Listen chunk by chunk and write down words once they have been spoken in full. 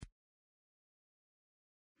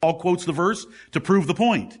Paul quotes the verse to prove the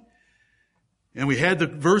point. And we had the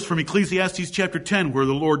verse from Ecclesiastes chapter 10 where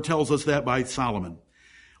the Lord tells us that by Solomon.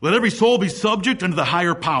 Let every soul be subject unto the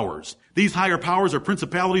higher powers. These higher powers are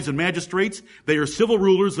principalities and magistrates. They are civil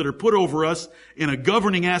rulers that are put over us in a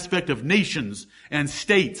governing aspect of nations and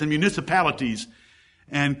states and municipalities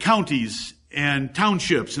and counties and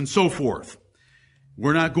townships and so forth.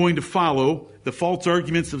 We're not going to follow the false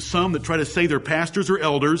arguments of some that try to say they're pastors or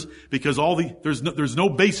elders, because there's no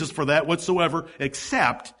basis for that whatsoever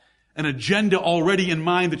except an agenda already in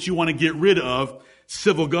mind that you want to get rid of,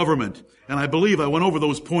 civil government. And I believe I went over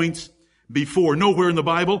those points before. Nowhere in the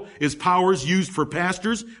Bible is powers used for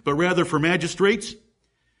pastors, but rather for magistrates.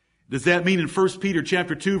 Does that mean in 1 Peter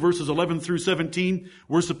chapter 2 verses 11 through 17,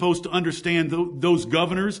 we're supposed to understand those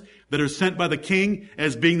governors that are sent by the king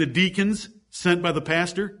as being the deacons sent by the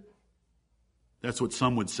pastor? That's what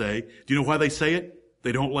some would say. Do you know why they say it?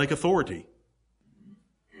 They don't like authority.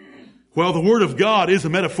 While the word of God is a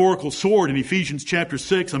metaphorical sword in Ephesians chapter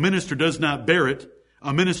 6, a minister does not bear it.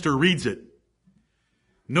 A minister reads it.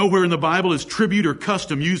 Nowhere in the Bible is tribute or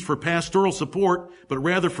custom used for pastoral support, but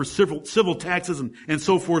rather for civil taxes and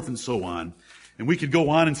so forth and so on. And we could go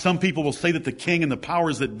on, and some people will say that the king and the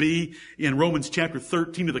powers that be in Romans chapter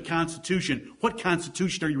 13 of the Constitution. What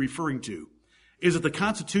Constitution are you referring to? Is it the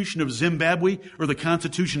Constitution of Zimbabwe or the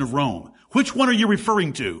Constitution of Rome? Which one are you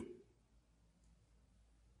referring to?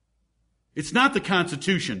 It's not the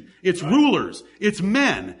Constitution. It's rulers. It's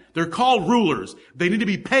men. They're called rulers. They need to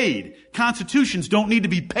be paid. Constitutions don't need to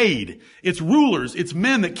be paid. It's rulers. It's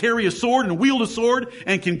men that carry a sword and wield a sword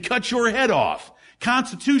and can cut your head off.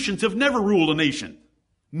 Constitutions have never ruled a nation.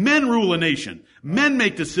 Men rule a nation. Men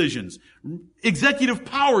make decisions. Executive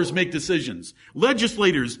powers make decisions.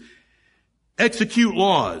 Legislators execute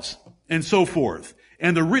laws and so forth.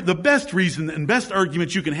 And the best reason and best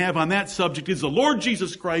argument you can have on that subject is the Lord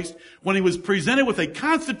Jesus Christ, when he was presented with a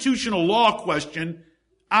constitutional law question,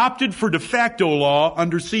 opted for de facto law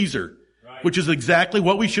under Caesar, which is exactly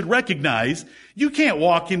what we should recognize. You can't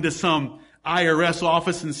walk into some IRS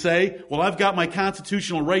office and say, well, I've got my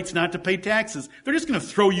constitutional rights not to pay taxes. They're just going to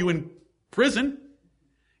throw you in prison.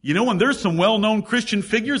 You know, and there's some well-known Christian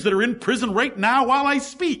figures that are in prison right now while I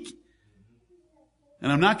speak.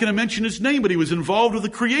 And I'm not going to mention his name, but he was involved with a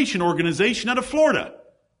creation organization out of Florida.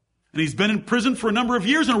 And he's been in prison for a number of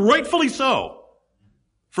years, and rightfully so,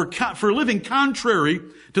 for living contrary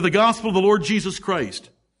to the gospel of the Lord Jesus Christ.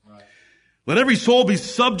 Right. Let every soul be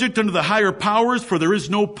subject unto the higher powers, for there is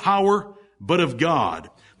no power but of God.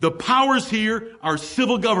 The powers here are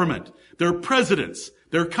civil government. They're presidents,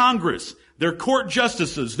 they're Congress, they're court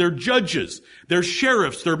justices, they're judges, they're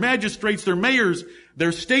sheriffs, they're magistrates, they're mayors,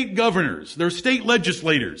 they're state governors, they're state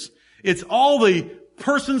legislators. It's all the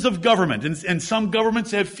persons of government. And some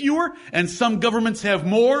governments have fewer and some governments have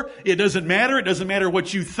more. It doesn't matter. It doesn't matter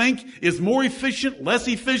what you think is more efficient, less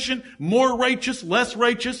efficient, more righteous, less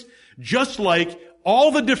righteous. Just like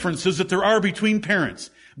all the differences that there are between parents.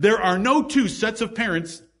 There are no two sets of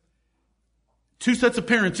parents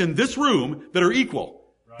in this room that are equal.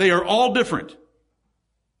 Right. They are all different.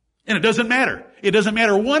 And it doesn't matter. It doesn't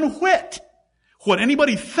matter one whit what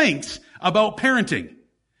anybody thinks about parenting.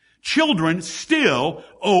 Children still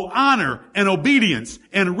owe honor and obedience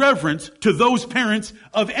and reverence to those parents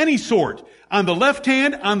of any sort. On the left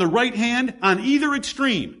hand, on the right hand, on either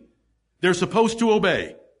extreme. They're supposed to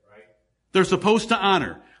obey. They're supposed to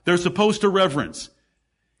honor. They're supposed to reverence.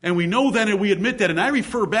 And we know that and we admit that. And I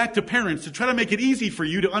refer back to parents to try to make it easy for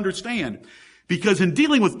you to understand. Because in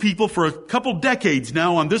dealing with people for a couple decades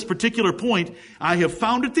now on this particular point, I have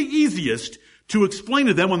found it the easiest to explain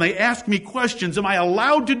to them when they ask me questions, am I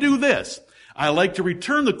allowed to do this? I like to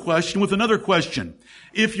return the question with another question.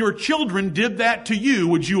 If your children did that to you,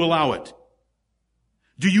 would you allow it?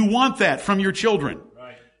 Do you want that from your children?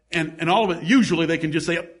 Right. And all of it, usually they can just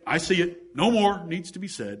say, I see it. No more needs to be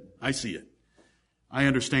said. I see it. I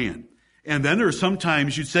understand. And then there are some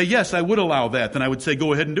times you'd say, yes, I would allow that. Then I would say,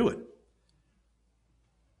 go ahead and do it.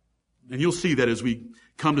 And you'll see that as we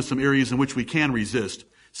come to some areas in which we can resist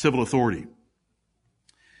civil authority.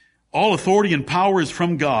 All authority and power is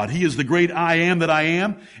from God. He is the great I am that I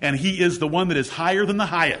am, and He is the one that is higher than the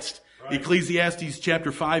highest. Right. Ecclesiastes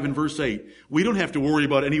chapter 5 and verse 8. We don't have to worry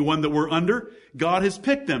about anyone that we're under. God has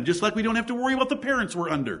picked them, just like we don't have to worry about the parents we're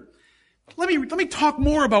under. Let me talk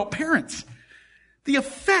more about parents. The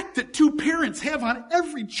effect that two parents have on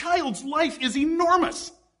every child's life is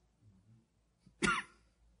enormous.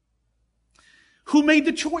 Who made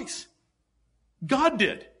the choice? God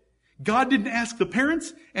did. God didn't ask the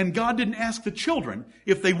parents, and God didn't ask the children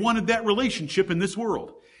if they wanted that relationship in this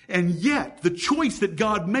world. And yet, the choice that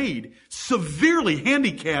God made severely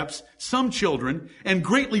handicaps some children and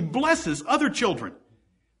greatly blesses other children.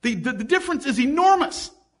 The difference is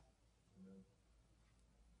enormous.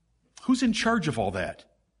 Who's in charge of all that?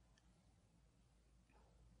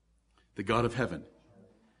 The God of heaven.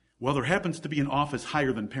 Well, there happens to be an office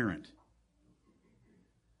higher than parent.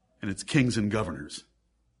 And it's kings and governors.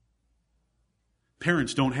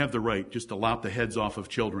 Parents don't have the right just to lop the heads off of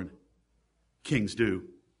children. Kings do.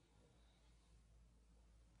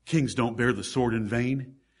 Kings don't bear the sword in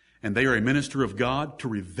vain, and they are a minister of God to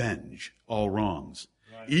revenge all wrongs.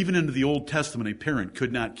 Right. Even into the Old Testament, a parent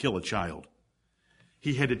could not kill a child.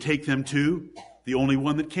 He had to take them to the only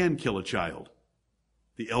one that can kill a child,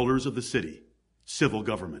 the elders of the city, civil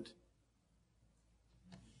government.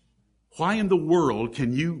 Why in the world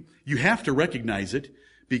can you have to recognize it,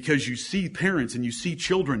 because you see parents and you see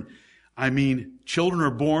children. I mean, children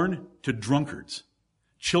are born to drunkards.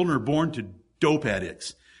 Children are born to dope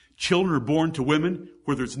addicts. Children are born to women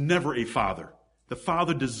where there's never a father. The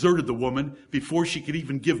father deserted the woman before she could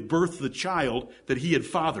even give birth to the child that he had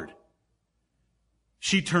fathered.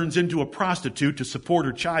 She turns into a prostitute to support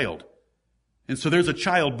her child. And so there's a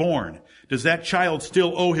child born. Does that child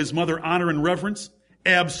still owe his mother honor and reverence?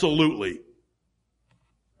 Absolutely.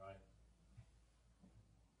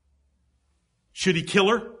 Should he kill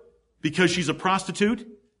her because she's a prostitute?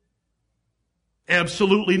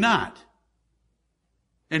 Absolutely not.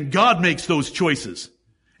 And God makes those choices.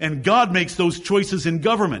 And God makes those choices in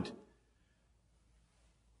government.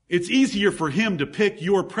 It's easier for him to pick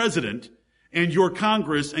your president and your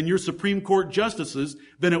Congress and your Supreme Court justices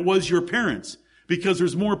than it was your parents, because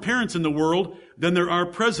there's more parents in the world than there are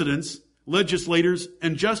presidents, legislators,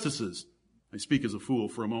 and justices. I speak as a fool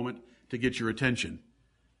for a moment to get your attention.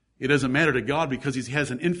 It doesn't matter to God because he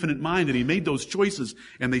has an infinite mind and he made those choices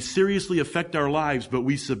and they seriously affect our lives, but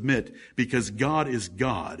we submit because God is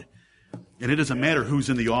God. And it doesn't matter who's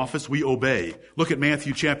in the office, we obey. Look at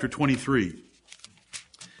Matthew chapter 23.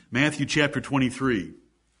 Matthew chapter 23.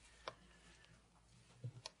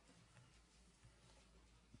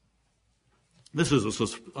 This is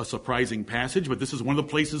a surprising passage, but this is one of the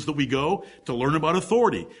places that we go to learn about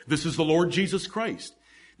authority. This is the Lord Jesus Christ.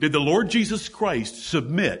 Did the Lord Jesus Christ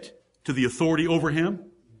submit to the authority over him?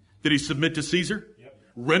 Did he submit to Caesar? Yep.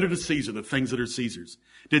 Render to Caesar the things that are Caesar's.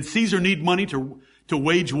 Did Caesar need money to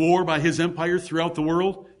wage war by his empire throughout the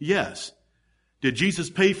world? Yes. Did Jesus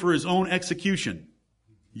pay for his own execution?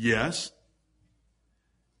 Yes.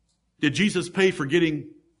 Did Jesus pay for getting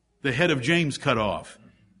the head of James cut off?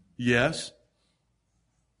 Yes.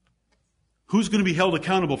 Who's going to be held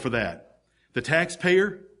accountable for that? The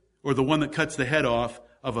taxpayer or the one that cuts the head off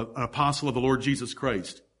of an apostle of the Lord Jesus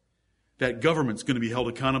Christ? That government's going to be held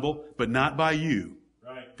accountable, but not by you.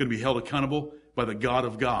 Right. Going to be held accountable by the God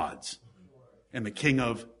of gods and the King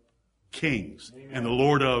of kings. Amen. And the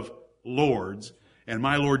Lord of lords. And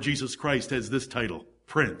my Lord Jesus Christ has this title,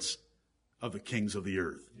 Prince of the kings of the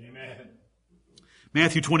earth. Amen.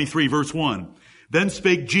 Matthew 23, verse 1. Then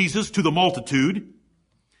spake Jesus to the multitude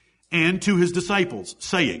and to his disciples,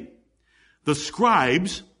 saying, the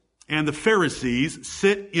scribes and the Pharisees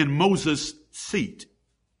sit in Moses' seat.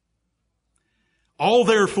 All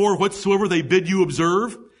therefore whatsoever they bid you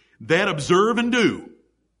observe, that observe and do.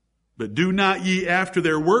 But do not ye after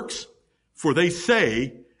their works, for they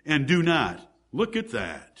say and do not. Look at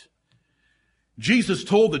that. Jesus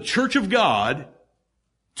told the church of God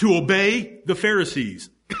to obey the Pharisees.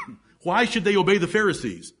 Why should they obey the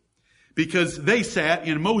Pharisees? Because they sat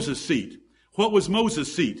in Moses' seat. What was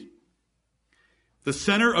Moses' seat? The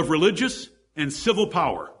center of religious and civil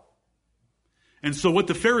power. And so what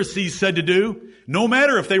the Pharisees said to do, no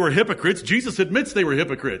matter if they were hypocrites, Jesus admits they were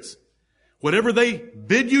hypocrites. Whatever they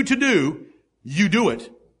bid you to do, you do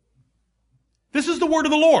it. This is the word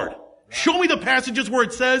of the Lord. Show me the passages where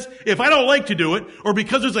it says, if I don't like to do it, or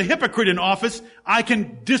because there's a hypocrite in office, I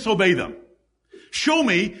can disobey them. Show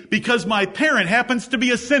me, because my parent happens to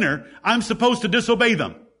be a sinner, I'm supposed to disobey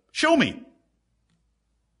them. Show me.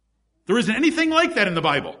 There isn't anything like that in the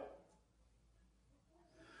Bible.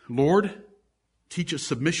 Lord, teach us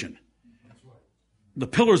submission. The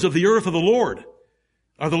pillars of the earth are the Lord,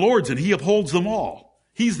 are the Lord's, and he upholds them all.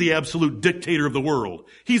 He's the absolute dictator of the world.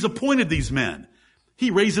 He's appointed these men.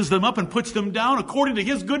 He raises them up and puts them down according to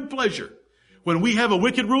his good pleasure. When we have a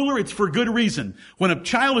wicked ruler, it's for good reason. When a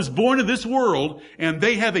child is born to this world and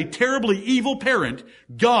they have a terribly evil parent,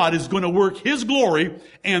 God is going to work his glory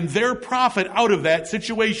and their profit out of that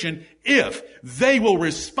situation if they will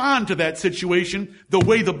respond to that situation the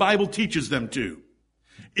way the Bible teaches them to.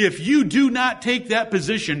 If you do not take that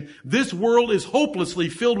position, this world is hopelessly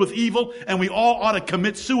filled with evil, and we all ought to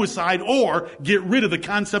commit suicide or get rid of the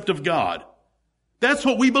concept of God. That's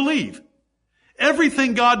what we believe.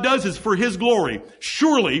 Everything God does is for His glory.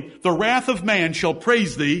 Surely the wrath of man shall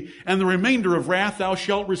praise thee, and the remainder of wrath thou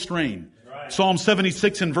shalt restrain. Right. Psalm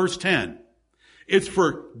 76 and verse 10. It's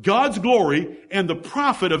for God's glory and the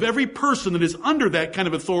profit of every person that is under that kind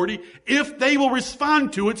of authority if they will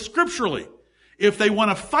respond to it scripturally. If they want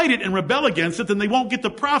to fight it and rebel against it, then they won't get the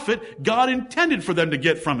profit God intended for them to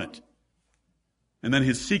get from it. And then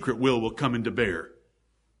His secret will come into bear.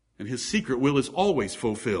 And His secret will is always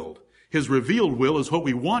fulfilled. His revealed will is what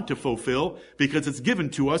we want to fulfill because it's given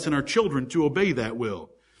to us and our children to obey that will.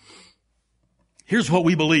 Here's what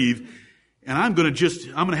we believe. And I'm going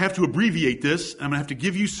to have to abbreviate this. I'm going to have to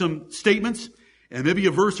give you some statements and maybe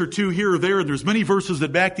a verse or two here or there. And there's many verses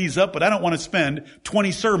that back these up, but I don't want to spend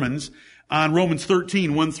 20 sermons on Romans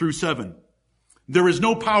 13, 1 through 7. There is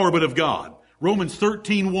no power but of God. Romans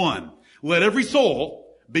 13, 1. Let every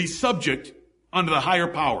soul be subject unto the higher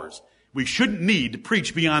powers. We shouldn't need to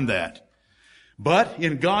preach beyond that. But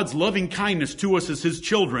in God's loving kindness to us as His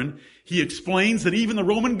children, He explains that even the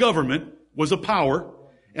Roman government was a power,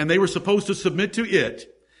 and they were supposed to submit to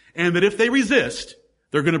it, and that if they resist,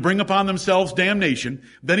 they're going to bring upon themselves damnation.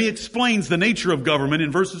 Then He explains the nature of government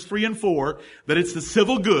in verses 3 and 4, that it's the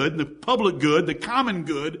civil good, the public good, the common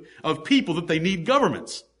good of people that they need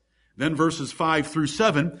governments. Then verses 5 through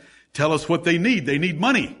 7 tell us what they need. They need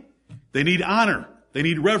money. They need honor. They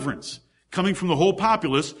need reverence coming from the whole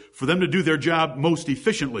populace for them to do their job most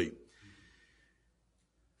efficiently.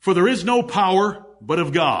 For there is no power but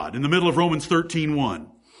of God. In the middle of Romans 13:1.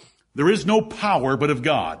 There is no power but of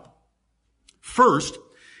God. First,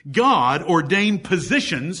 God ordained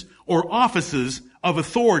positions or offices of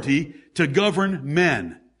authority to govern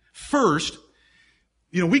men. First,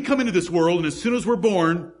 we come into this world and as soon as we're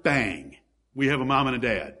born, bang, we have a mom and a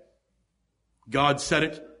dad. God said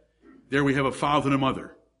it. There we have a father and a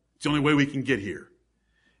mother. It's the only way we can get here,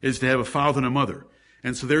 is to have a father and a mother.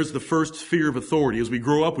 And so there's the first sphere of authority. As we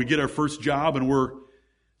grow up, we get our first job and we're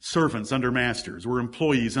servants under masters. We're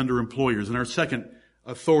employees under employers. And our second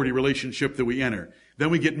authority relationship that we enter. Then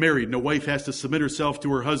we get married and a wife has to submit herself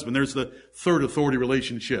to her husband. There's the third authority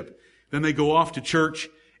relationship. Then they go off to church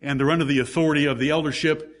and they're under the authority of the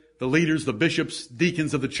eldership, the leaders, the bishops,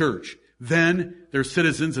 deacons of the church. Then they're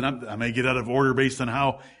citizens, and I may get out of order based on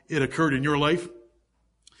how it occurred in your life.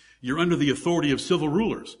 You're under the authority of civil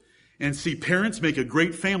rulers. And see, parents make a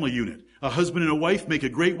great family unit. A husband and a wife make a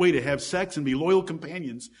great way to have sex and be loyal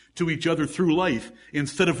companions to each other through life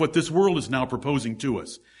instead of what this world is now proposing to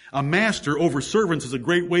us. A master over servants is a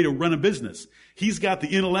great way to run a business. He's got the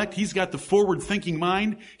intellect. He's got the forward-thinking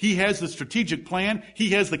mind. He has the strategic plan. He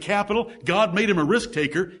has the capital. God made him a risk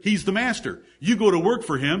taker. He's the master. You go to work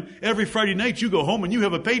for him. Every Friday night you go home and you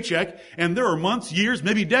have a paycheck. And there are months, years,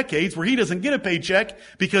 maybe decades where he doesn't get a paycheck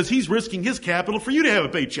because he's risking his capital for you to have a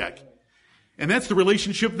paycheck. And that's the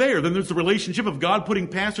relationship there. Then there's the relationship of God putting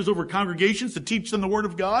pastors over congregations to teach them the Word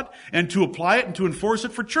of God and to apply it and to enforce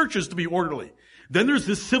it for churches to be orderly. Then there's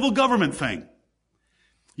this civil government thing.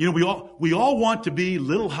 We all want to be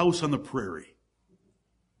Little House on the Prairie.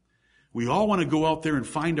 We all want to go out there and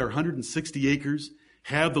find our 160 acres,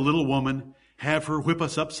 have the little woman, have her whip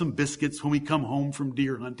us up some biscuits when we come home from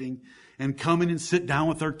deer hunting, and come in and sit down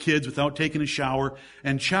with our kids without taking a shower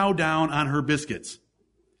and chow down on her biscuits.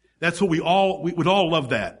 That's what we would all love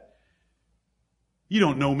that. You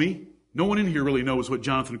don't know me. No one in here really knows what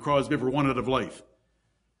Jonathan Crosby ever wanted out of life.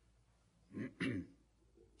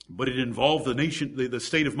 But it involved the nation, the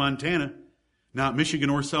state of Montana, not Michigan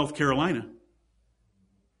or South Carolina.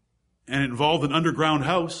 And it involved an underground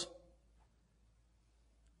house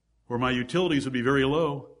where my utilities would be very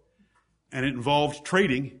low. And it involved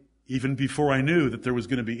trading, even before I knew that there was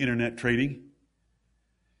going to be internet trading.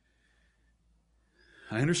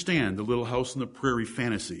 I understand the Little House on the Prairie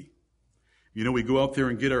fantasy. We go out there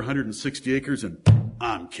and get our 160 acres and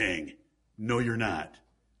I'm king. No, you're not.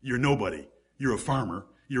 You're nobody. You're a farmer.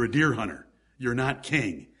 You're a deer hunter. You're not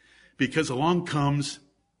king. Because along comes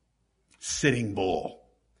Sitting Bull.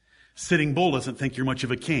 Sitting Bull doesn't think you're much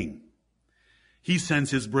of a king. He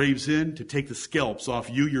sends his braves in to take the scalps off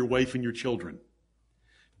you, your wife, and your children.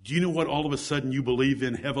 Do you know what all of a sudden you believe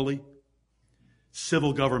in heavily?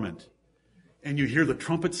 Civil government. And you hear the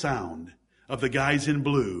trumpet sound of the guys in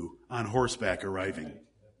blue on horseback arriving.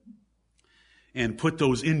 And put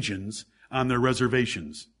those engines on their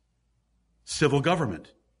reservations. Civil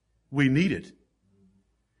government. We need it.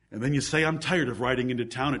 And then you say, I'm tired of riding into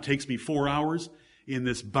town. It takes me 4 hours in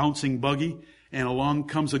this bouncing buggy. And along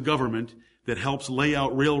comes a government that helps lay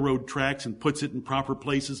out railroad tracks and puts it in proper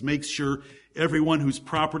places, makes sure everyone whose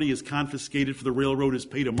property is confiscated for the railroad is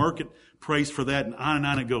paid a market price for that, and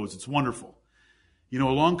on it goes. It's wonderful. You know,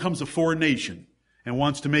 along comes a foreign nation and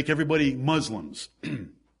wants to make everybody Muslims.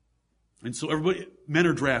 And so men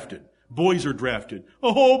are drafted. Boys are drafted.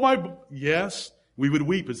 Yes, we would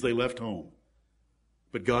weep as they left home.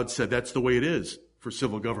 But God said that's the way it is for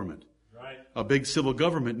civil government. Right. A big civil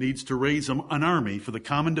government needs to raise an army for the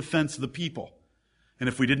common defense of the people. And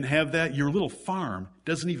if we didn't have that, your little farm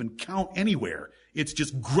doesn't even count anywhere. It's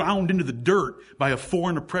just ground into the dirt by a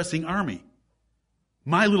foreign oppressing army.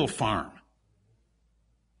 My little farm.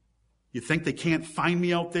 You think they can't find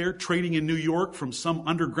me out there trading in New York from some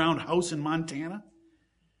underground house in Montana?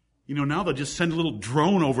 You know, now they'll just send a little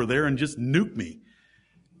drone over there and just nuke me.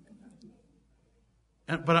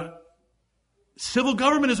 But civil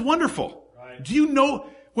government is wonderful. Right. Do you know,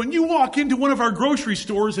 when you walk into one of our grocery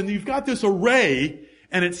stores and you've got this array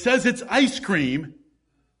and it says it's ice cream,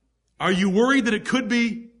 are you worried that it could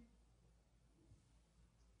be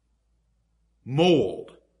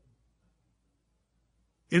mold,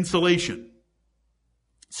 insulation,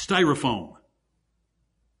 styrofoam?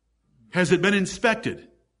 Has it been inspected?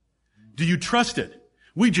 Do you trust it?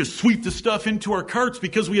 We just sweep the stuff into our carts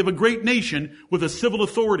because we have a great nation with a civil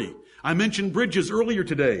authority. I mentioned bridges earlier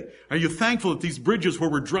today. Are you thankful that these bridges where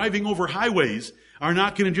we're driving over highways are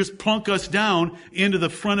not going to just plunk us down into the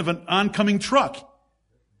front of an oncoming truck?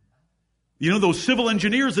 You know, those civil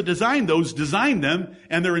engineers that designed them,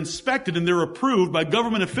 and they're inspected and they're approved by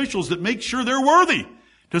government officials that make sure they're worthy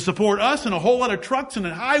to support us and a whole lot of trucks and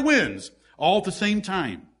at high winds all at the same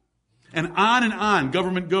time. And on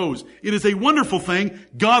government goes. It is a wonderful thing.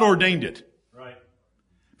 God ordained it. Right.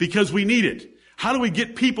 Because we need it. How do we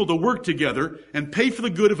get people to work together and pay for the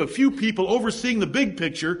good of a few people overseeing the big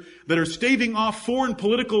picture that are staving off foreign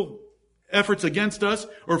political efforts against us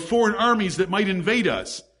or foreign armies that might invade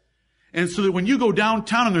us? And so that when you go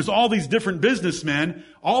downtown and there's all these different businessmen,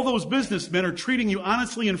 all those businessmen are treating you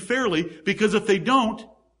honestly and fairly, because if they don't,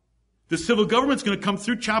 the civil government's going to come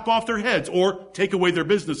through, chop off their heads, or take away their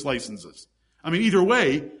business licenses. I mean, either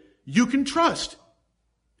way, you can trust.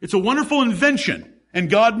 It's a wonderful invention, and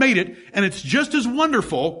God made it, and it's just as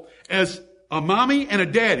wonderful as a mommy and a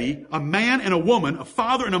daddy, a man and a woman, a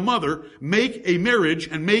father and a mother make a marriage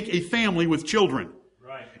and make a family with children.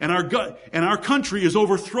 Right. And our country is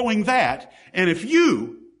overthrowing that. And if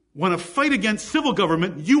you want to fight against civil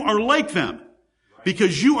government, you are like them.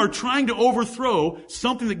 Because you are trying to overthrow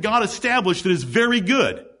something that God established that is very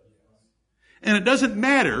good. And it doesn't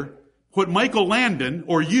matter what Michael Landon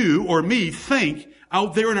or you or me think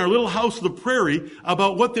out there in our little house of the prairie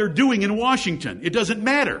about what they're doing in Washington. It doesn't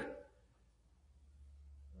matter.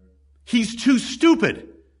 He's too stupid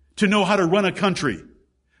to know how to run a country.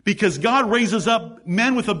 Because God raises up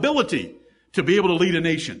men with ability to be able to lead a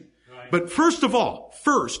nation. But first,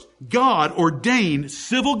 God ordained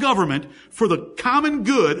civil government for the common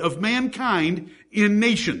good of mankind in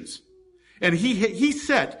nations. And He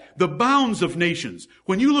set the bounds of nations.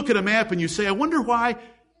 When you look at a map and you say, I wonder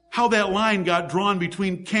how that line got drawn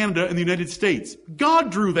between Canada and the United States.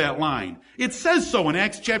 God drew that line. It says so in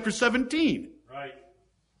Acts chapter 17. Right.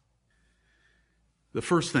 The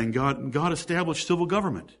first thing, God established civil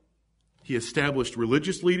government. He established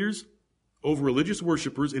religious leaders over religious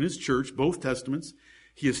worshipers in His church, both testaments.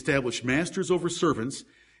 He established masters over servants.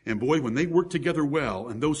 And boy, when they work together well,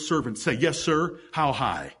 and those servants say, yes, sir, how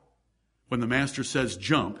high? When the master says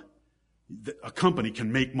jump, a company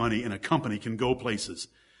can make money and a company can go places.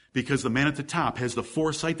 Because the man at the top has the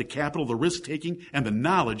foresight, the capital, the risk-taking, and the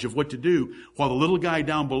knowledge of what to do, while the little guy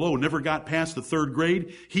down below never got past the third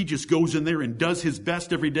grade. He just goes in there and does his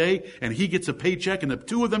best every day, and he gets a paycheck, and the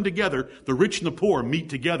two of them together, the rich and the poor, meet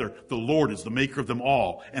together. The Lord is the maker of them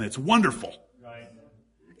all, and it's wonderful. Right.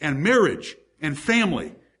 And marriage, and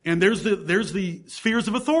family, and there's the spheres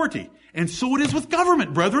of authority. And so it is with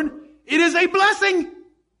government, brethren. It is a blessing.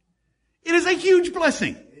 It is a huge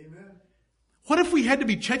blessing. What if we had to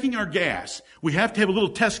be checking our gas? We have to have a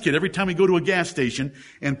little test kit every time we go to a gas station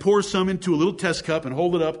and pour some into a little test cup and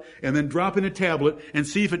hold it up and then drop in a tablet and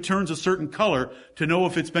see if it turns a certain color to know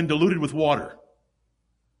if it's been diluted with water.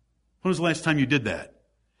 When was the last time you did that?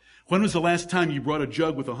 When was the last time you brought a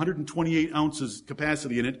jug with 128 ounces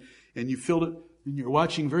capacity in it and you filled it and you're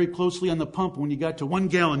watching very closely on the pump? When you got to 1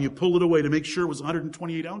 gallon, you pulled it away to make sure it was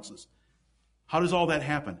 128 ounces. How does all that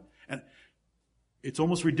happen? And it's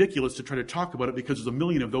almost ridiculous to try to talk about it because there's a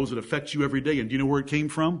million of those that affect you every day. And do you know where it came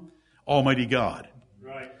from? Almighty God.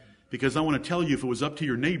 Right. Because I want to tell you, if it was up to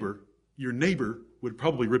your neighbor would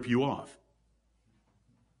probably rip you off.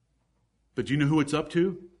 But do you know who it's up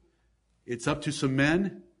to? It's up to some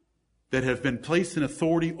men that have been placed in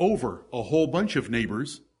authority over a whole bunch of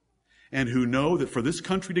neighbors and who know that for this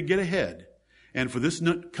country to get ahead and for this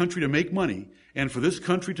country to make money and for this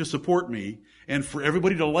country to support me and for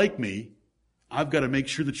everybody to like me, I've got to make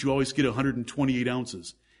sure that you always get 128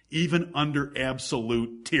 ounces, even under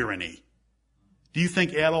absolute tyranny. Do you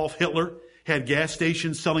think Adolf Hitler had gas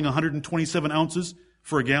stations selling 127 ounces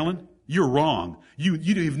for a gallon? You're wrong.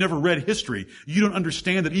 You've never read history. You don't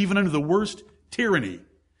understand that even under the worst tyranny,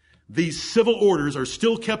 these civil orders are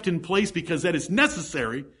still kept in place because that is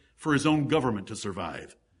necessary for his own government to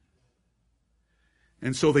survive.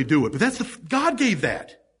 And so they do it. But God gave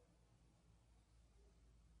that.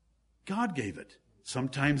 God gave it.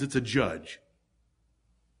 Sometimes it's a judge.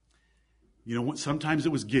 You know what? Sometimes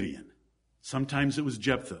it was Gideon. Sometimes it was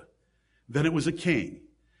Jephthah. Then it was a king.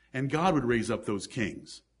 And God would raise up those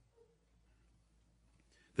kings.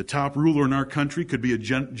 The top ruler in our country could be a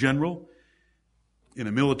general in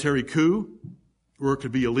a military coup, or it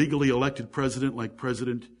could be a legally elected president like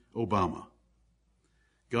President Obama.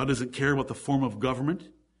 God doesn't care about the form of government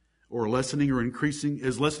or lessening or increasing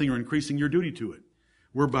your duty to it.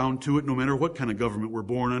 We're bound to it no matter what kind of government we're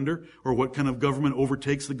born under, or what kind of government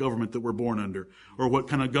overtakes the government that we're born under, or what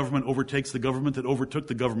kind of government overtakes the government that overtook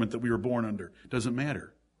the government that we were born under. Doesn't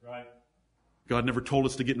matter. Right. God never told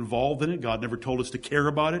us to get involved in it. God never told us to care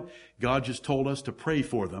about it. God just told us to pray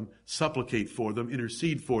for them, supplicate for them,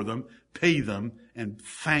 intercede for them, pay them, and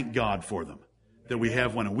thank God for them. That we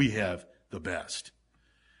have one, and we have the best.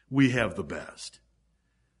 We have the best.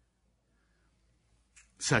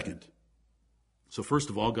 Second, so first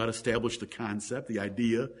of all, God established the concept, the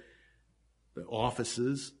idea, the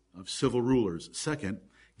offices of civil rulers. Second,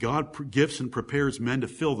 God gifts and prepares men to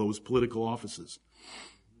fill those political offices.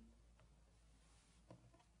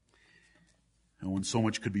 And when so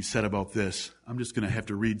much could be said about this, I'm just going to have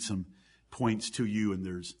to read some points to you, and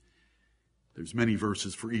there's many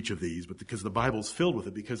verses for each of these, but because the Bible's filled with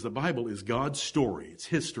it, because the Bible is God's story, it's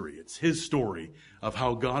history, it's His story of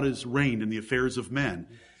how God has reigned in the affairs of men.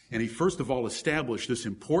 And He first of all established this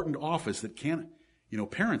important office that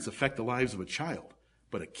parents affect the lives of a child,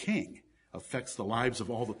 but a king affects the lives of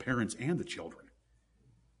all the parents and the children.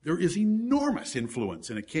 There is enormous influence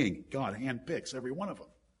in a king. God handpicks every one of them.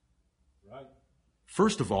 Right.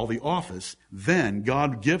 First of all, the office, then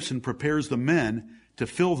God gives and prepares the men to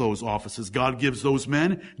fill those offices. God gives those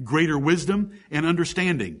men greater wisdom and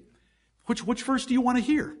understanding. Which verse do you want to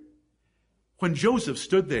hear? When Joseph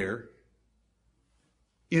stood there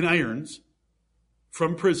in irons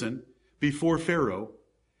from prison before Pharaoh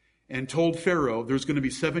and told Pharaoh there's going to be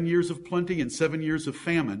 7 years of plenty and 7 years of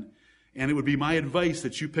famine, and it would be my advice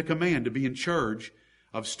that you pick a man to be in charge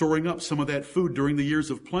of storing up some of that food during the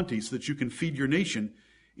years of plenty so that you can feed your nation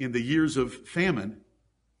in the years of famine.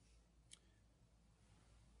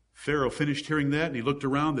 Pharaoh finished hearing that, and he looked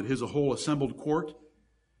around at his whole assembled court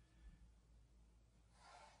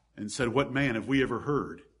and said, "What man have we ever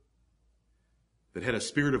heard that had a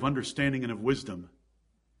spirit of understanding and of wisdom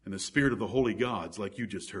and the spirit of the holy gods like you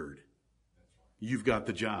just heard? You've got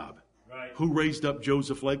the job." Right. Who raised up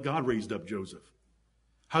Joseph like God raised up Joseph?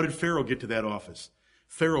 How did Pharaoh get to that office?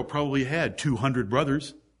 Pharaoh probably had 200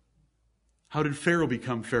 brothers. How did Pharaoh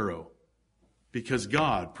become Pharaoh? Because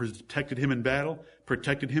God protected him in battle,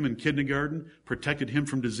 protected him in kindergarten, protected him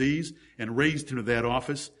from disease, and raised him to that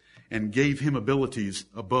office and gave him abilities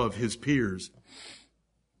above his peers.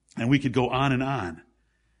 And we could go on and on.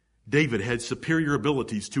 David had superior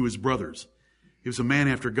abilities to his brothers. He was a man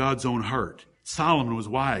after God's own heart. Solomon was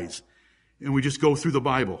wise. And we just go through the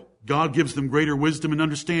Bible. God gives them greater wisdom and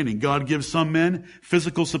understanding. God gives some men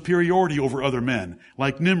physical superiority over other men,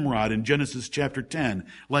 like Nimrod in Genesis chapter 10,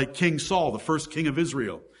 like King Saul, the first king of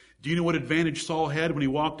Israel. Do you know what advantage Saul had when he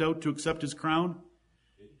walked out to accept his crown?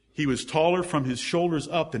 He was taller from his shoulders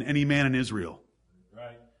up than any man in Israel.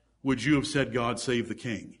 Right. Would you have said, "God save the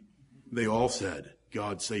king"? They all said,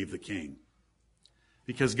 "God save the king."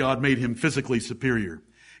 Because God made him physically superior.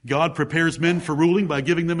 God prepares men for ruling by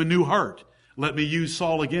giving them a new heart. Let me use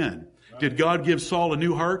Saul again. Did God give Saul a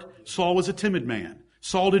new heart? Saul was a timid man.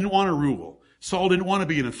 Saul didn't want to rule. Saul didn't want to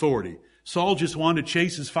be an authority. Saul just wanted to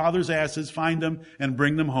chase his father's asses, find them, and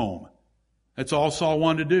bring them home. That's all Saul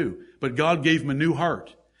wanted to do. But God gave him a new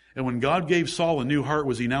heart. And when God gave Saul a new heart,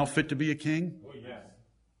 was he now fit to be a king? Oh, yes.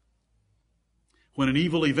 When an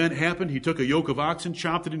evil event happened, he took a yoke of oxen,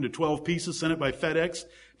 chopped it into 12 pieces, sent it by FedEx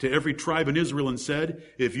to every tribe in Israel and said,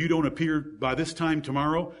 "If you don't appear by this time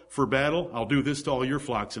tomorrow for battle, I'll do this to all your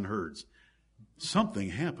flocks and herds." Something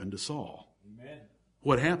happened to Saul. Amen.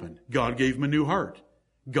 What happened? God gave him a new heart.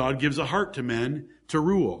 God gives a heart to men to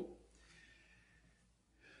rule.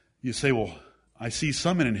 You say, well, I see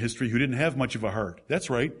some men in history who didn't have much of a heart. That's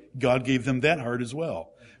right. God gave them that heart as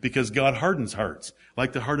well. Because God hardens hearts,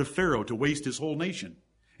 like the heart of Pharaoh, to waste his whole nation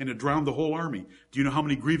and to drown the whole army. Do you know how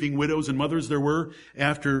many grieving widows and mothers there were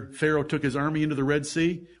after Pharaoh took his army into the Red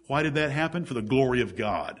Sea? Why did that happen? For the glory of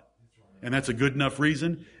God. And that's a good enough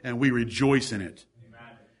reason, and we rejoice in it.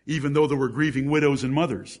 Even though there were grieving widows and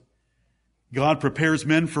mothers. God prepares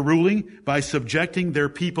men for ruling by subjecting their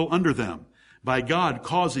people under them, by God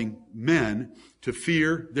causing men to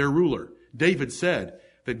fear their ruler. David said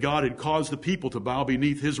that God had caused the people to bow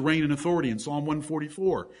beneath his reign and authority in Psalm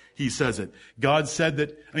 144. He says it. David said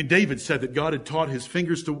that God had taught his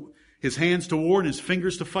hands to war and his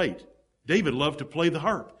fingers to fight. David loved to play the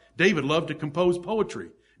harp. David loved to compose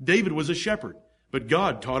poetry. David was a shepherd, but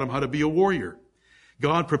God taught him how to be a warrior.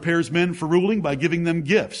 God prepares men for ruling by giving them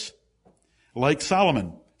gifts. Like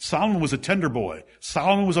Solomon. Solomon was a tender boy.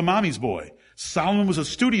 Solomon was a mommy's boy. Solomon was a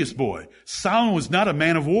studious boy. Solomon was not a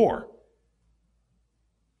man of war.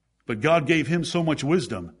 But God gave him so much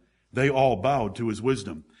wisdom, they all bowed to his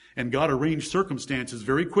wisdom. And God arranged circumstances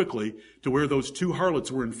very quickly to where those two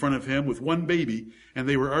harlots were in front of him with one baby, and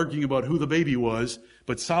they were arguing about who the baby was,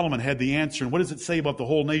 but Solomon had the answer. And what does it say about the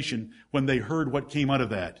whole nation when they heard what came out of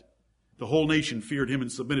that? The whole nation feared him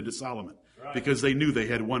and submitted to Solomon, because they knew they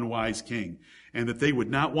had one wise king, and that they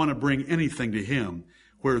would not want to bring anything to him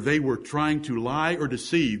where they were trying to lie or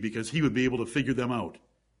deceive, because he would be able to figure them out.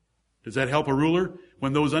 Does that help a ruler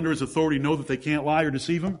when those under his authority know that they can't lie or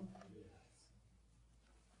deceive him?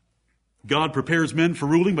 God prepares men for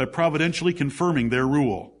ruling by providentially confirming their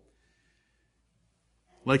rule.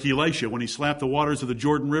 Like Elisha, when he slapped the waters of the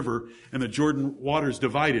Jordan River and the Jordan waters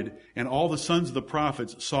divided, and all the sons of the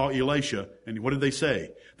prophets saw Elisha, and what did they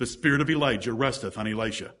say? The spirit of Elijah resteth on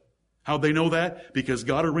Elisha. How'd they know that? Because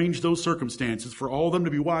God arranged those circumstances for all of them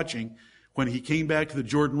to be watching when he came back to the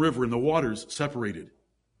Jordan River and the waters separated.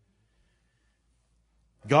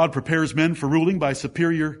 God prepares men for ruling by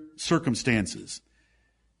superior circumstances.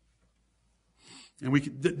 And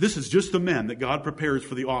this is just the men that God prepares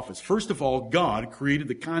for the office. First of all, God created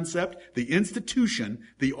the concept, the institution,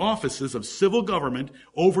 the offices of civil government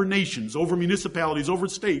over nations, over municipalities, over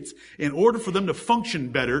states, in order for them to function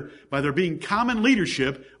better by there being common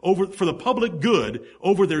leadership for the public good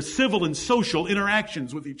over their civil and social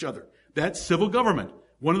interactions with each other. That's civil government,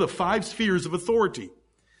 one of the 5 spheres of authority.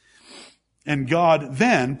 And God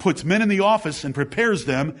then puts men in the office and prepares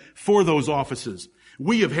them for those offices.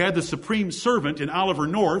 We have had the supreme servant in Oliver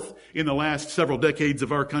North in the last several decades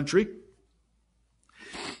of our country.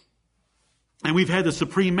 And we've had the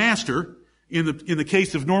supreme master in the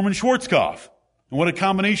case of Norman Schwarzkopf. And what a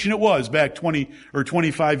combination it was back 20 or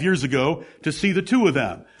 25 years ago to see the two of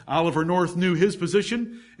them. Oliver North knew his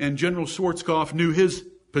position and General Schwarzkopf knew his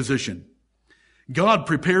position. God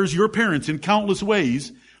prepares your parents in countless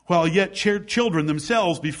ways while yet children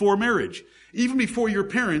themselves before marriage. Even before your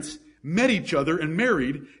parents met each other and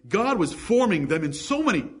married, God was forming them in so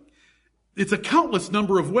many, it's a countless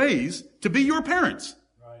number of ways to be your parents.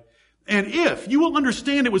 Right. And if you will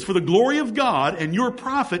understand it was for the glory of God and your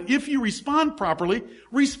profit, if you respond properly,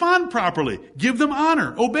 give them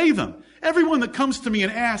honor, obey them. Everyone that comes to me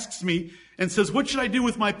and asks me and says, what should I do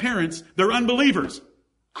with my parents? They're unbelievers.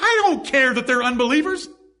 I don't care that they're unbelievers.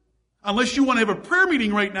 Unless you want to have a prayer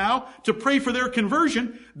meeting right now to pray for their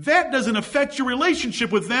conversion, that doesn't affect your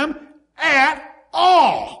relationship with them at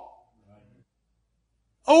all.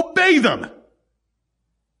 Obey them.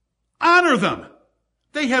 Honor them.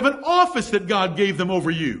 They have an office that God gave them over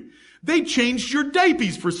you. They changed your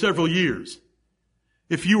diapers for several years.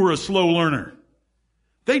 If you were a slow learner,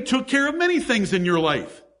 they took care of many things in your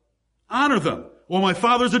life. Honor them. Well, my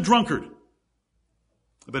father's a drunkard.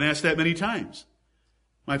 I've been asked that many times.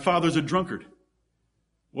 My father's a drunkard.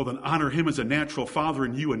 Well, then honor him as a natural father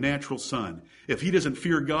and you a natural son. If he doesn't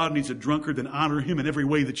fear God and he's a drunkard, then honor him in every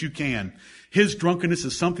way that you can. His drunkenness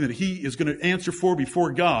is something that he is going to answer for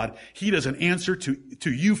before God. He doesn't answer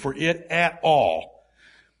to you for it at all.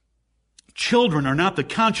 Children are not the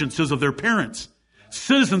consciences of their parents.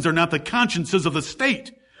 Citizens are not the consciences of the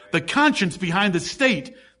state. The conscience behind the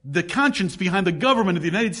state, the conscience behind the government of the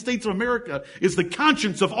United States of America is the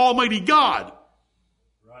conscience of Almighty God.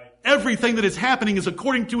 Everything that is happening is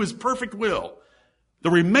according to his perfect will.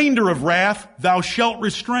 The remainder of wrath thou shalt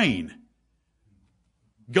restrain.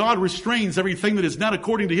 God restrains everything that is not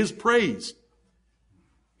according to his praise.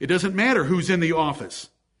 It doesn't matter who's in the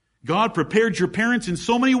office. God prepared your parents in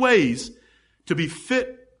so many ways to be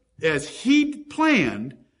fit as he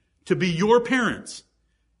planned to be your parents.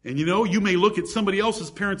 And you may look at somebody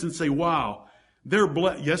else's parents and say, wow, they're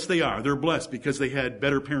blessed. Yes, they are. They're blessed because they had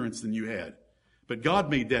better parents than you had. But God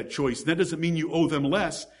made that choice. And that doesn't mean you owe them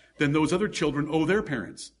less than those other children owe their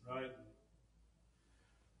parents. Right.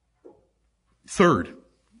 Third,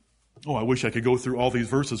 I wish I could go through all these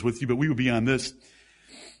verses with you, but we would be on this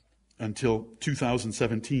until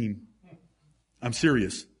 2017. I'm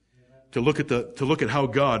serious. To look at how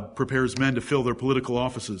God prepares men to fill their political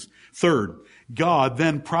offices. Third, God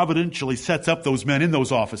then providentially sets up those men in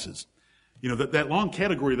those offices. That long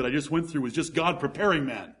category that I just went through was just God preparing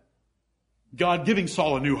men. God giving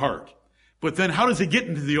Saul a new heart. But then how does he get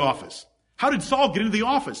into the office? How did Saul get into the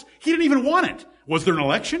office? He didn't even want it. Was there an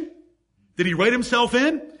election? Did he write himself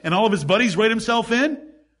in? And all of his buddies write himself in?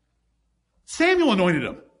 Samuel anointed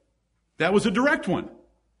him. That was a direct one.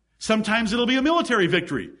 Sometimes it'll be a military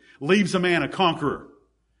victory. Leaves a man a conqueror.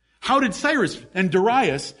 How did Cyrus and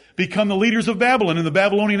Darius become the leaders of Babylon in the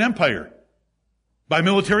Babylonian Empire? By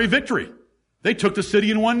military victory. They took the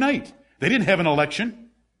city in one night. They didn't have an election.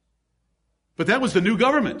 But that was the new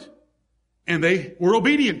government. And they were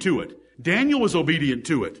obedient to it. Daniel was obedient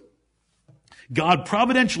to it. God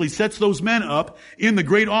providentially sets those men up in the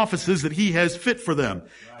great offices that he has fit for them.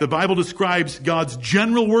 Right. The Bible describes God's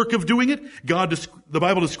general work of doing it. The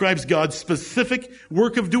Bible describes God's specific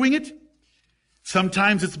work of doing it.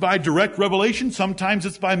 Sometimes it's by direct revelation. Sometimes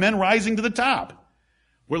it's by men rising to the top.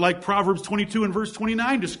 Where like Proverbs 22 and verse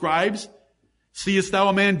 29 describes, seest thou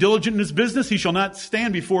a man diligent in his business? He shall not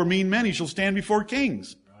stand before mean men. He shall stand before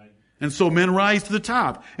kings. And so men rise to the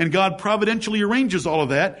top. And God providentially arranges all of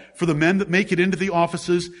that for the men that make it into the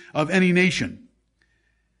offices of any nation.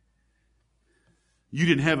 You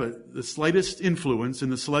didn't have the slightest influence in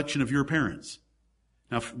the selection of your parents.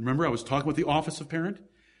 Now, remember, I was talking about the office of parent.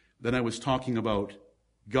 Then I was talking about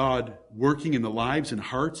God working in the lives and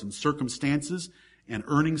hearts and circumstances and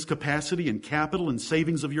earnings capacity and capital and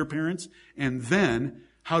savings of your parents. And then,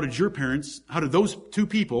 how did those two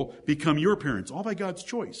people become your parents? All by God's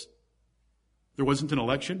choice. There wasn't an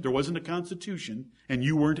election, there wasn't a constitution, and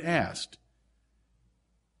you weren't asked.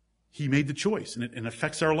 He made the choice, and it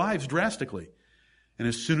affects our lives drastically. And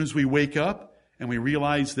as soon as we wake up and we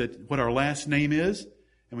realize that what our last name is,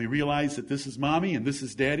 and we realize that this is mommy and this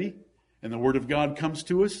is daddy, and the word of God comes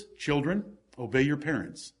to us, children, obey your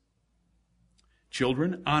parents.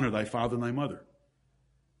 Children, honor thy father and thy mother.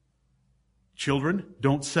 Children,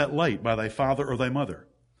 don't set light by thy father or thy mother.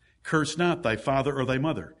 Curse not thy father or thy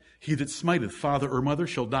mother. He that smiteth father or mother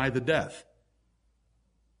shall die the death.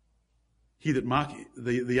 He that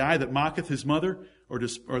the eye that mocketh his mother, or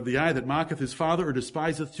the eye that mocketh his father, or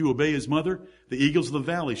despiseth to obey his mother, the eagles of the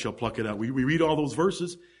valley shall pluck it out. We read all those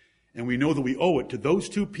verses, and we know that we owe it to those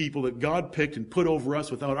two people that God picked and put over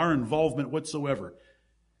us without our involvement whatsoever.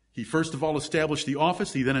 He first of all established the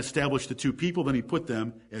office, he then established the two people, then he put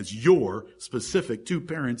them as your specific two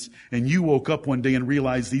parents, and you woke up one day and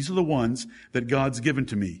realized these are the ones that God's given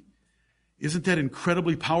to me. Isn't that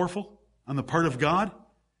incredibly powerful on the part of God?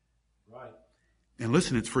 Right. And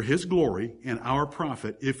listen, it's for his glory and our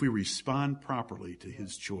profit if we respond properly to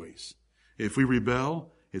his choice. If we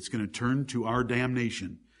rebel, it's going to turn to our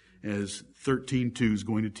damnation, as 13:2 is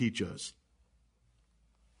going to teach us.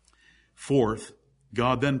 Fourth,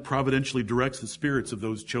 God then providentially directs the spirits of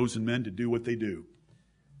those chosen men to do what they do.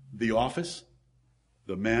 The office,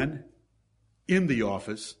 the men in the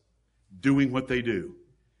office, doing what they do.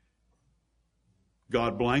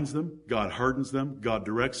 God blinds them, God hardens them, God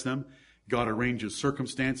directs them, God arranges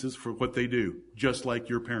circumstances for what they do, just like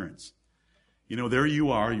your parents. There you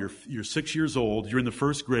are, you're 6 years old, you're in the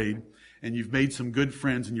first grade, and you've made some good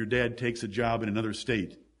friends, and your dad takes a job in another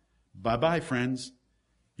state. Bye-bye, friends.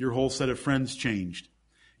 Your whole set of friends changed.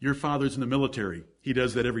 Your father's in the military. He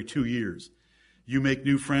does that every 2 years. You make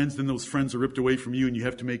new friends, then those friends are ripped away from you, and you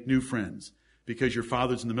have to make new friends because your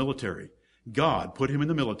father's in the military. God put him in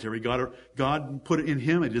the military. God put in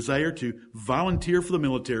him a desire to volunteer for the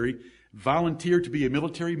military, volunteer to be a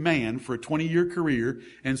military man for a 20-year career,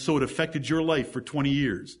 and so it affected your life for 20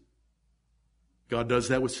 years. God does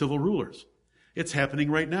that with civil rulers. It's happening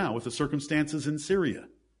right now with the circumstances in Syria.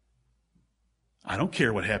 I don't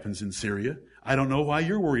care what happens in Syria. I don't know why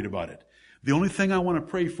you're worried about it. The only thing I want to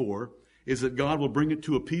pray for is that God will bring it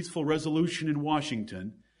to a peaceful resolution in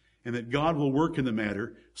Washington, and that God will work in the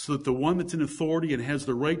matter so that the one that's in authority and has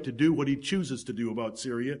the right to do what he chooses to do about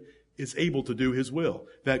Syria is able to do his will.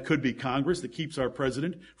 That could be Congress that keeps our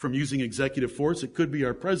president from using executive force. It could be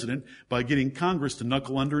our president by getting Congress to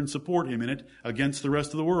knuckle under and support him in it against the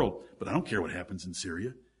rest of the world. But I don't care what happens in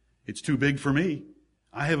Syria. It's too big for me.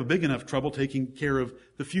 I have a big enough trouble taking care of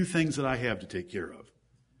the few things that I have to take care of.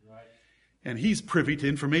 Right. And he's privy to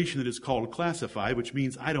information that is called classified, which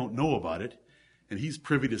means I don't know about it. And he's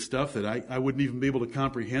privy to stuff that I wouldn't even be able to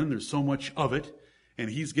comprehend. There's so much of it. And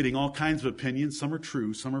he's getting all kinds of opinions. Some are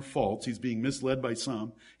true, some are false. He's being misled by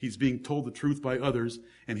some. He's being told the truth by others.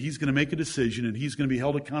 And he's going to make a decision, and he's going to be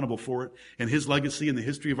held accountable for it. And his legacy in the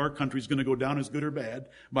history of our country is going to go down as good or bad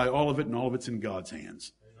by all of it, and all of it's in God's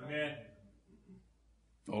hands. Amen.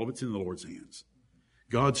 All of it's in the Lord's hands.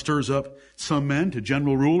 God stirs up some men to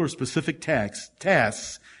general rule or specific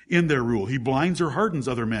tasks in their rule. He blinds or hardens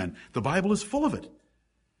other men. The Bible is full of it.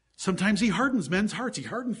 Sometimes he hardens men's hearts. He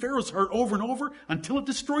hardened Pharaoh's heart over and over until it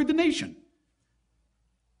destroyed the nation.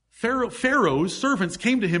 Pharaoh's servants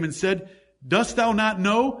came to him and said, "Dost thou not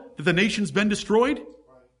know that the nation's been destroyed?"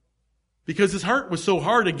 Because his heart was so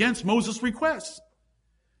hard against Moses' requests.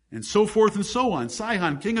 And so forth and so on.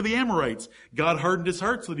 Sihon, king of the Amorites, God hardened his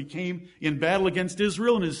heart so that he came in battle against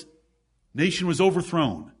Israel and his nation was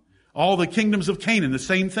overthrown. All the kingdoms of Canaan, the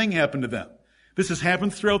same thing happened to them. This has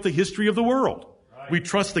happened throughout the history of the world. We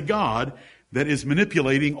trust the God that is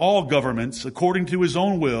manipulating all governments according to his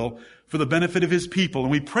own will for the benefit of his people.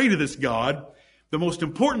 And we pray to this God. The most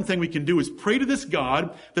important thing we can do is pray to this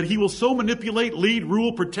God that he will so manipulate, lead,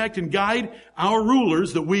 rule, protect, and guide our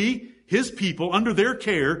rulers that we, his people, under their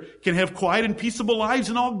care, can have quiet and peaceable lives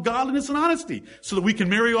in all godliness and honesty, so that we can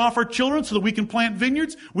marry off our children, so that we can plant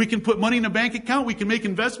vineyards, we can put money in a bank account, we can make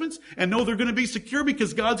investments, and know they're going to be secure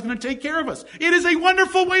because God's going to take care of us. It is a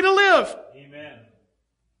wonderful way to live. Amen.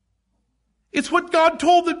 It's what God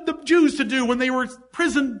told the Jews to do when they were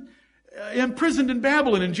imprisoned in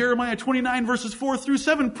Babylon in Jeremiah 29 verses 4 through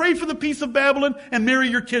 7. Pray for the peace of Babylon and marry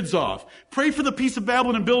your kids off. Pray for the peace of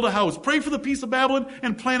Babylon and build a house. Pray for the peace of Babylon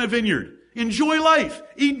and plant a vineyard. Enjoy life.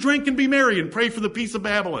 Eat, drink, and be merry, and pray for the peace of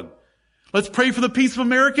Babylon. Let's pray for the peace of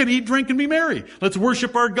America and eat, drink, and be merry. Let's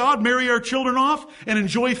worship our God, marry our children off, and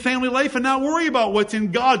enjoy family life and not worry about what's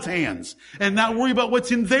in God's hands and not worry about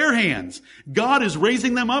what's in their hands. God is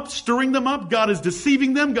raising them up, stirring them up. God is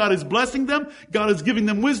deceiving them. God is blessing them. God is giving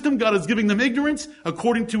them wisdom. God is giving them ignorance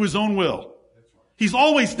according to his own will. He's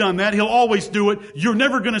always done that. He'll always do it. You're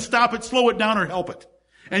never going to stop it, slow it down, or help it.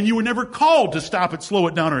 And you were never called to stop it, slow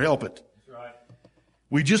it down, or help it.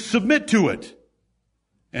 We just submit to it.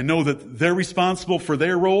 And know that they're responsible for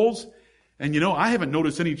their roles. And I haven't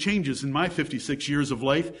noticed any changes in my 56 years of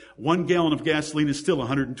life. 1 gallon of gasoline is still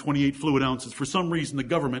 128 fluid ounces. For some reason, the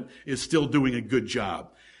government is still doing a good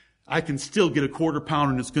job. I can still get a quarter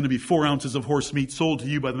pound and it's going to be 4 ounces of horse meat sold to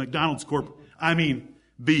you by the McDonald's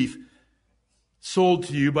beef sold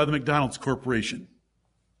to you by the McDonald's Corporation.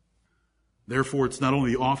 Therefore, it's not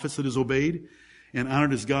only the office that is obeyed and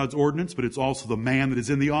honored as God's ordinance, but it's also the man that is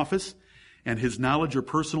in the office and his knowledge or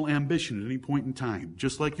personal ambition at any point in time,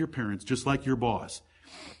 just like your parents, just like your boss.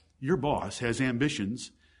 Your boss has ambitions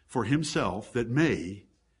for himself that may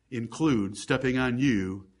include stepping on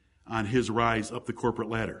you on his rise up the corporate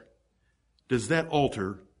ladder. Does that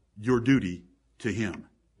alter your duty to him?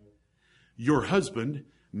 Your husband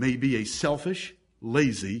may be a selfish,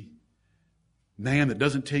 lazy man that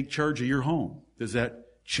doesn't take charge of your home. Does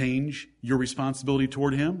that change your responsibility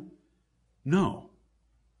toward him? No.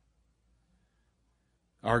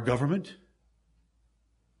 Our government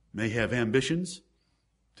may have ambitions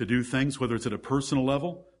to do things, whether it's at a personal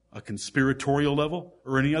level, a conspiratorial level,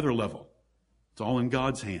 or any other level. It's all in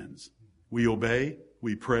God's hands. We obey,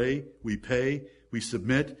 we pray, we pay, we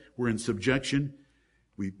submit, we're in subjection,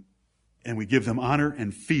 and we give them honor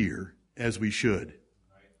and fear as we should.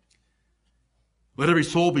 Let every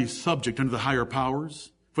soul be subject unto the higher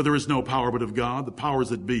powers, for there is no power but of God. The powers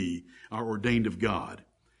that be are ordained of God.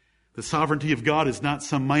 The sovereignty of God is not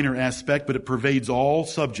some minor aspect, but it pervades all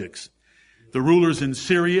subjects. The rulers in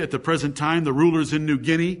Syria at the present time, the rulers in New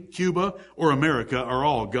Guinea, Cuba, or America are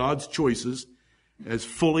all God's choices as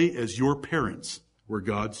fully as your parents were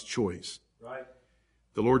God's choice. Right.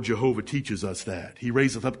 The Lord Jehovah teaches us that. He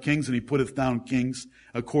raiseth up kings and he putteth down kings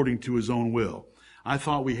according to his own will. I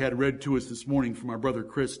thought we had read to us this morning from our brother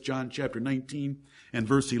Chris, John chapter 19 and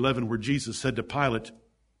verse 11, where Jesus said to Pilate,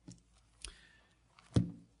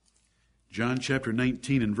 John chapter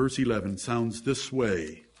 19 and verse 11 sounds this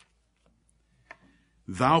way.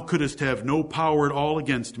 Thou couldst have no power at all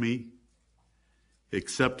against me,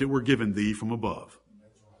 except it were given thee from above.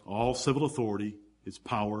 All civil authority is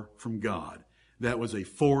power from God. That was a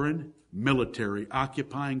foreign military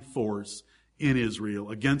occupying force in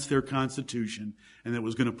Israel against their constitution, and that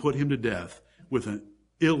was going to put him to death with an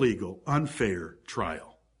illegal, unfair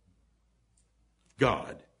trial.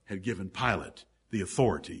 God had given Pilate the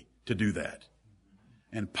authority to do that.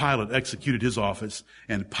 And Pilate executed his office,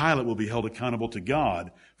 and Pilate will be held accountable to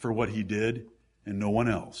God for what he did and no one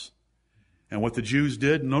else. And what the Jews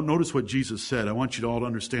did, notice what Jesus said. I want you to all to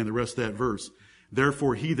understand the rest of that verse.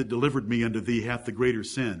 Therefore he that delivered me unto thee hath the greater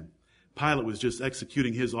sin. Pilate was just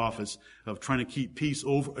executing his office of trying to keep peace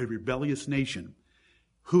over a rebellious nation.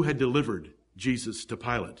 Who had delivered Jesus to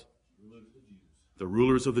Pilate? The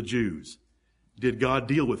rulers of the Jews. Did God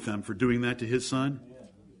deal with them for doing that to his son?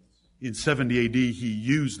 In 70 AD, he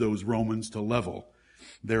used those Romans to level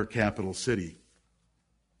their capital city.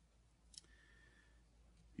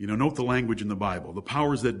 Note the language in the Bible. The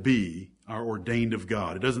powers that be are ordained of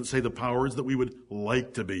God. It doesn't say the powers that we would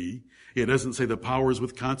like to be. It doesn't say the powers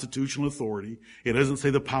with constitutional authority. It doesn't say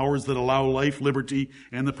the powers that allow life, liberty,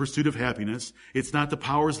 and the pursuit of happiness. It's not the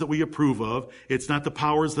powers that we approve of. It's not the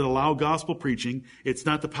powers that allow gospel preaching. It's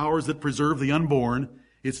not the powers that preserve the unborn.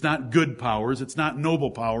 It's not good powers. It's not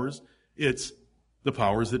noble powers. It's the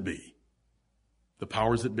powers that be. The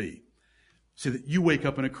powers that be. See, that you wake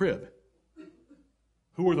up in a crib.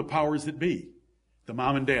 Who are the powers that be? The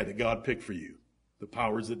mom and dad that God picked for you. The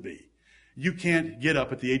powers that be. You can't get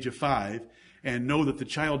up at the age of 5 and know that the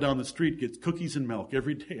child down the street gets cookies and milk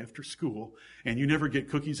every day after school, and you never get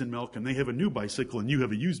cookies and milk, and they have a new bicycle and you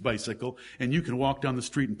have a used bicycle, and you can walk down the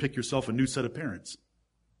street and pick yourself a new set of parents.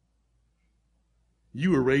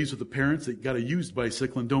 You were raised with the parents that got a used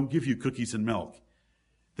bicycle and don't give you cookies and milk.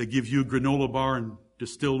 They give you a granola bar and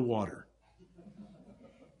distilled water.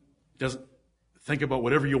 Doesn't think about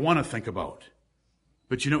whatever you want to think about.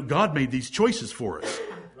 But God made these choices for us.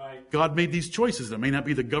 Right. God made these choices. That may not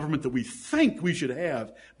be the government that we think we should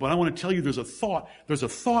have, but I want to tell you there's a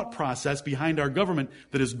thought process behind our government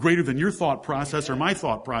that is greater than your thought process or my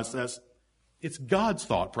thought process. It's God's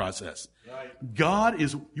thought process. Right. God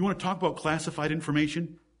is, you want to talk about classified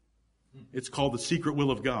information? It's called the secret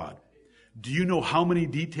will of God. Do you know how many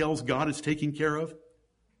details God is taking care of?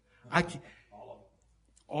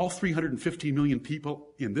 All 315 million people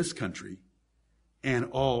in this country and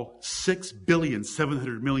all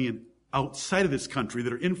 6,700,000,000 outside of this country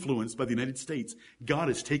that are influenced by the United States, God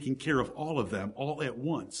is taking care of all of them all at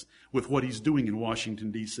once with what he's doing in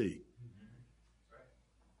Washington, D.C.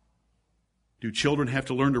 Do children have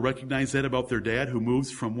to learn to recognize that about their dad who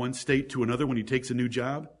moves from one state to another when he takes a new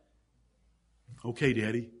job? Okay,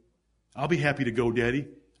 Daddy. I'll be happy to go, Daddy.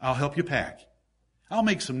 I'll help you pack. I'll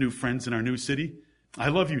make some new friends in our new city. I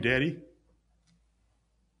love you, Daddy.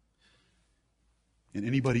 And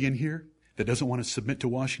anybody in here that doesn't want to submit to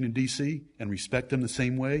Washington, D.C. and respect them the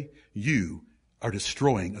same way, you are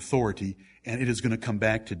destroying authority, and it is going to come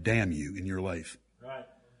back to damn you in your life. Right.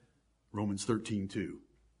 Romans 13:2.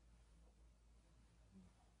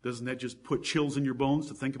 Doesn't that just put chills in your bones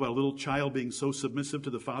to think about a little child being so submissive to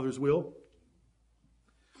the Father's will?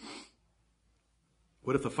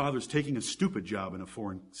 What if the Father's taking a stupid job in a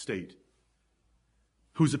foreign state?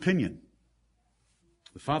 Whose opinion?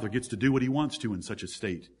 The Father gets to do what he wants to in such a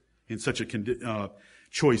state, in such a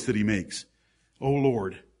choice that he makes. Oh,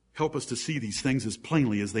 Lord, help us to see these things as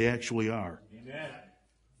plainly as they actually are. Amen.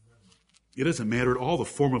 It doesn't matter at all the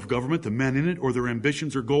form of government, the men in it, or their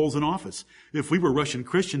ambitions or goals in office. If we were Russian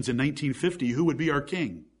Christians in 1950, who would be our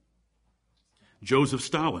king? Joseph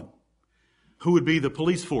Stalin. Who would be the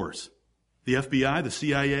police force? The FBI, the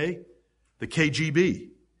CIA, the KGB,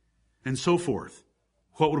 and so forth.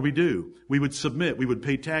 What would we do? We would submit. We would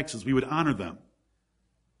pay taxes. We would honor them.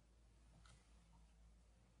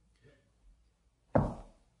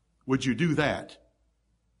 Would you do that?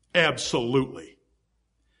 Absolutely.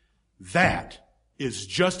 That is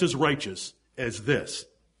just as righteous as this.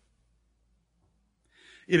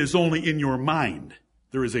 It is only in your mind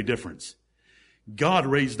there is a difference. God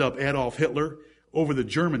raised up Adolf Hitler over the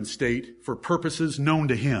German state for purposes known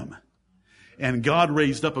to him. And God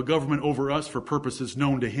raised up a government over us for purposes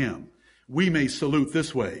known to him. We may salute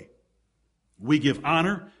this way. We give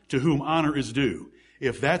honor to whom honor is due.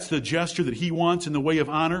 If that's the gesture that he wants in the way of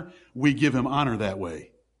honor, we give him honor that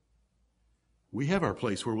way. We have our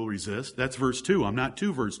place where we'll resist. That's verse 2. I'm not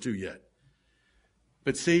to verse 2 yet.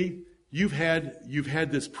 But see, you've had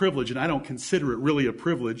this privilege, and I don't consider it really a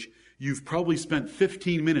privilege. You've probably spent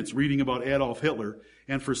 15 minutes reading about Adolf Hitler,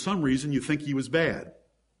 and for some reason you think he was bad.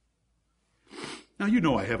 Now, you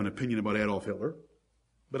know I have an opinion about Adolf Hitler,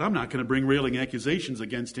 but I'm not going to bring railing accusations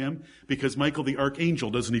against him because Michael the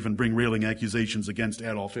Archangel doesn't even bring railing accusations against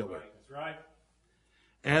Adolf Hitler. That's right.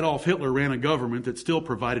 Adolf Hitler ran a government that still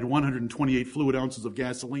provided 128 fluid ounces of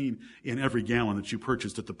gasoline in every gallon that you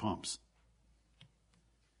purchased at the pumps.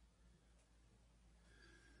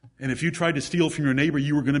 And if you tried to steal from your neighbor,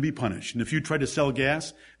 you were going to be punished. And if you tried to sell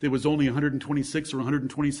gas that was only 126 or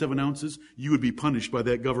 127 ounces, you would be punished by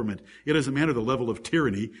that government. It doesn't matter the level of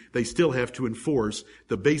tyranny. They still have to enforce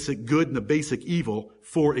the basic good and the basic evil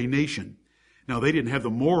for a nation. Now, they didn't have the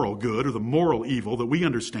moral good or the moral evil that we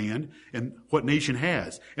understand and what nation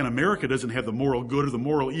has. And America doesn't have the moral good or the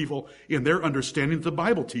moral evil in their understanding that the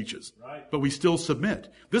Bible teaches. Right. But we still submit.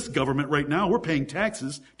 This government right now, we're paying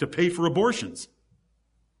taxes to pay for abortions.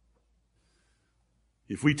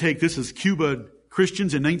 If we take this as Cuba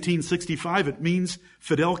Christians in 1965, it means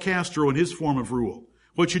Fidel Castro and his form of rule.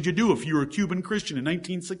 What should you do if you were a Cuban Christian in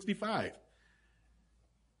 1965?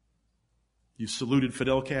 You saluted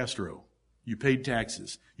Fidel Castro. You paid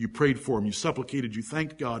taxes. You prayed for him. You supplicated. You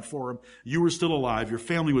thanked God for him. You were still alive. Your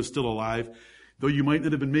family was still alive. Though you might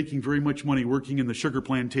not have been making very much money working in the sugar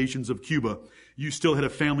plantations of Cuba, you still had a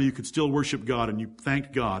family. You could still worship God, and you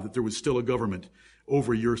thanked God that there was still a government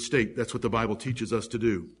over your state. That's what the Bible teaches us to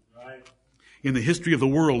do. Right. In the history of the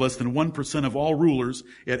world, less than 1% of all rulers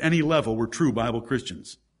at any level were true Bible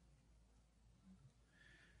Christians.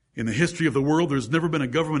 In the history of the world, there's never been a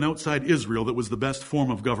government outside Israel that was the best form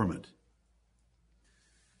of government.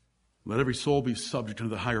 Let every soul be subject unto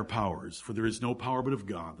the higher powers, for there is no power but of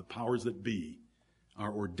God. The powers that be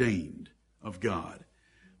are ordained of God.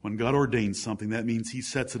 When God ordains something, that means he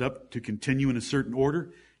sets it up to continue in a certain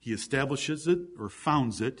order. He establishes it or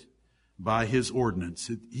founds it by his ordinance.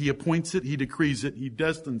 He appoints it, he decrees it, he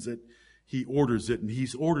destines it, he orders it. And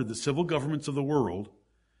he's ordered the civil governments of the world,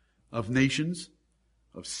 of nations,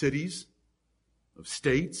 of cities, of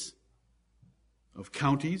states, of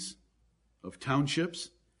counties, of townships.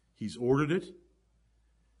 He's ordered it.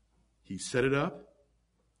 He set it up.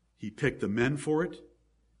 He picked the men for it.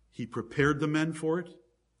 He prepared the men for it.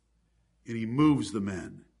 And he moves the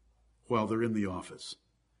men while they're in the office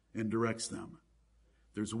and directs them.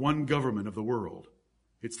 There's one government of the world.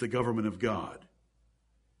 It's the government of God.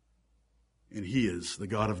 And he is the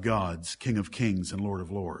God of gods, King of kings, and Lord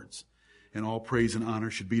of lords. And all praise and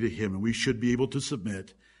honor should be to him. And we should be able to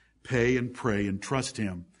submit, pay and pray and trust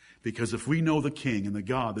him. Because if we know the King and the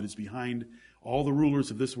God that is behind all the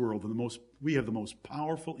rulers of this world, we have the most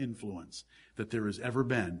powerful influence that there has ever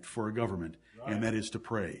been for a government, and that is to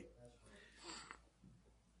pray.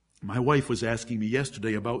 My wife was asking me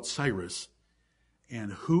yesterday about Cyrus,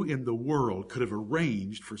 and who in the world could have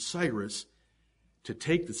arranged for Cyrus to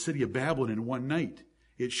take the city of Babylon in one night?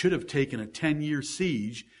 It should have taken a 10-year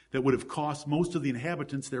siege that would have cost most of the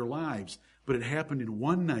inhabitants their lives, but it happened in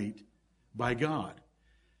one night by God.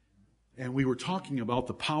 And we were talking about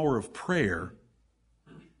the power of prayer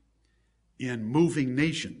in moving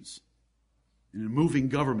nations, and in moving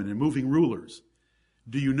government, and moving rulers.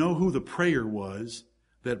 Do you know who the prayer was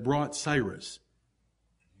that brought Cyrus?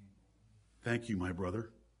 Thank you, my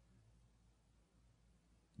brother.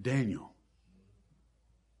 Daniel.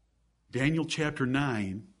 Daniel chapter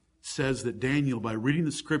 9 says that Daniel, by reading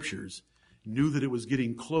the scriptures, knew that it was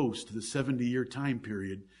getting close to the 70-year time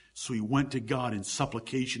period. So he went to God in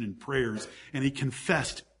supplication and prayers, and he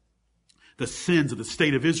confessed the sins of the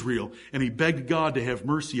state of Israel, and he begged God to have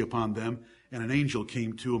mercy upon them, and an angel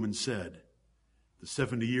came to him and said, the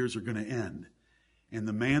 70 years are going to end, and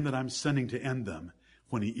the man that I'm sending to end them,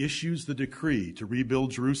 when he issues the decree to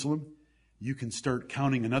rebuild Jerusalem, you can start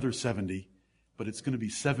counting another 70, but it's going to be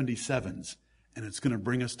 77s, and it's going to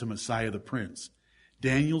bring us to Messiah the Prince.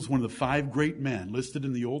 Daniel's one of the 5 great men listed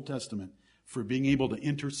in the Old Testament for being able to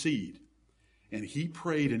intercede. And he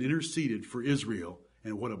prayed and interceded for Israel,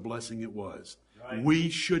 and what a blessing it was. Right. We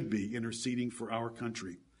should be interceding for our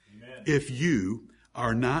country. Amen. If you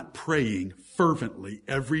are not praying fervently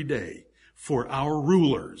every day for our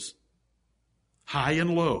rulers, high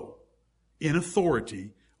and low, in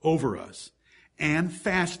authority over us, and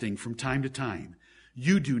fasting from time to time,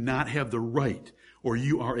 you do not have the right, or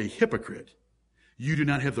you are a hypocrite. You do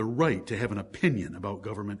not have the right to have an opinion about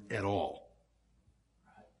government at all.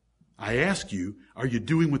 I ask you, are you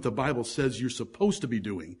doing what the Bible says you're supposed to be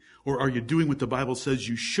doing? Or are you doing what the Bible says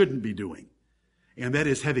you shouldn't be doing? And that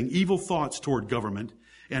is having evil thoughts toward government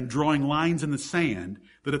and drawing lines in the sand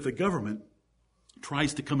that if the government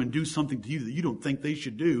tries to come and do something to you that you don't think they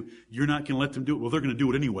should do, you're not going to let them do it. Well, they're going to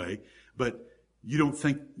do it anyway, but you don't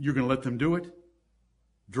think you're going to let them do it?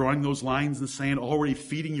 Drawing those lines in the sand, already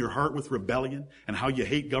feeding your heart with rebellion and how you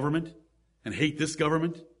hate government and hate this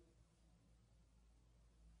government?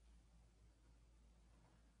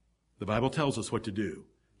 The Bible tells us what to do.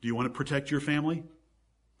 Do you want to protect your family?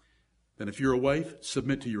 Then if you're a wife,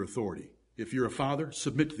 submit to your authority. If you're a father,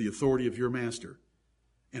 submit to the authority of your master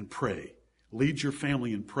and pray. Lead your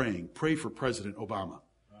family in praying. Pray for President Obama.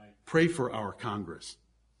 Right. Pray for our Congress.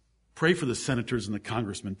 Pray for the senators and the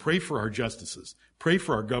congressmen. Pray for our justices. Pray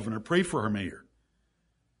for our governor. Pray for our mayor.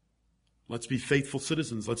 Let's be faithful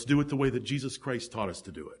citizens. Let's do it the way that Jesus Christ taught us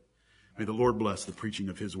to do it. May the Lord bless the preaching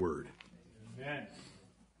of his word. Amen.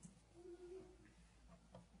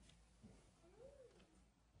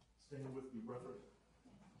 Stand with me, brother.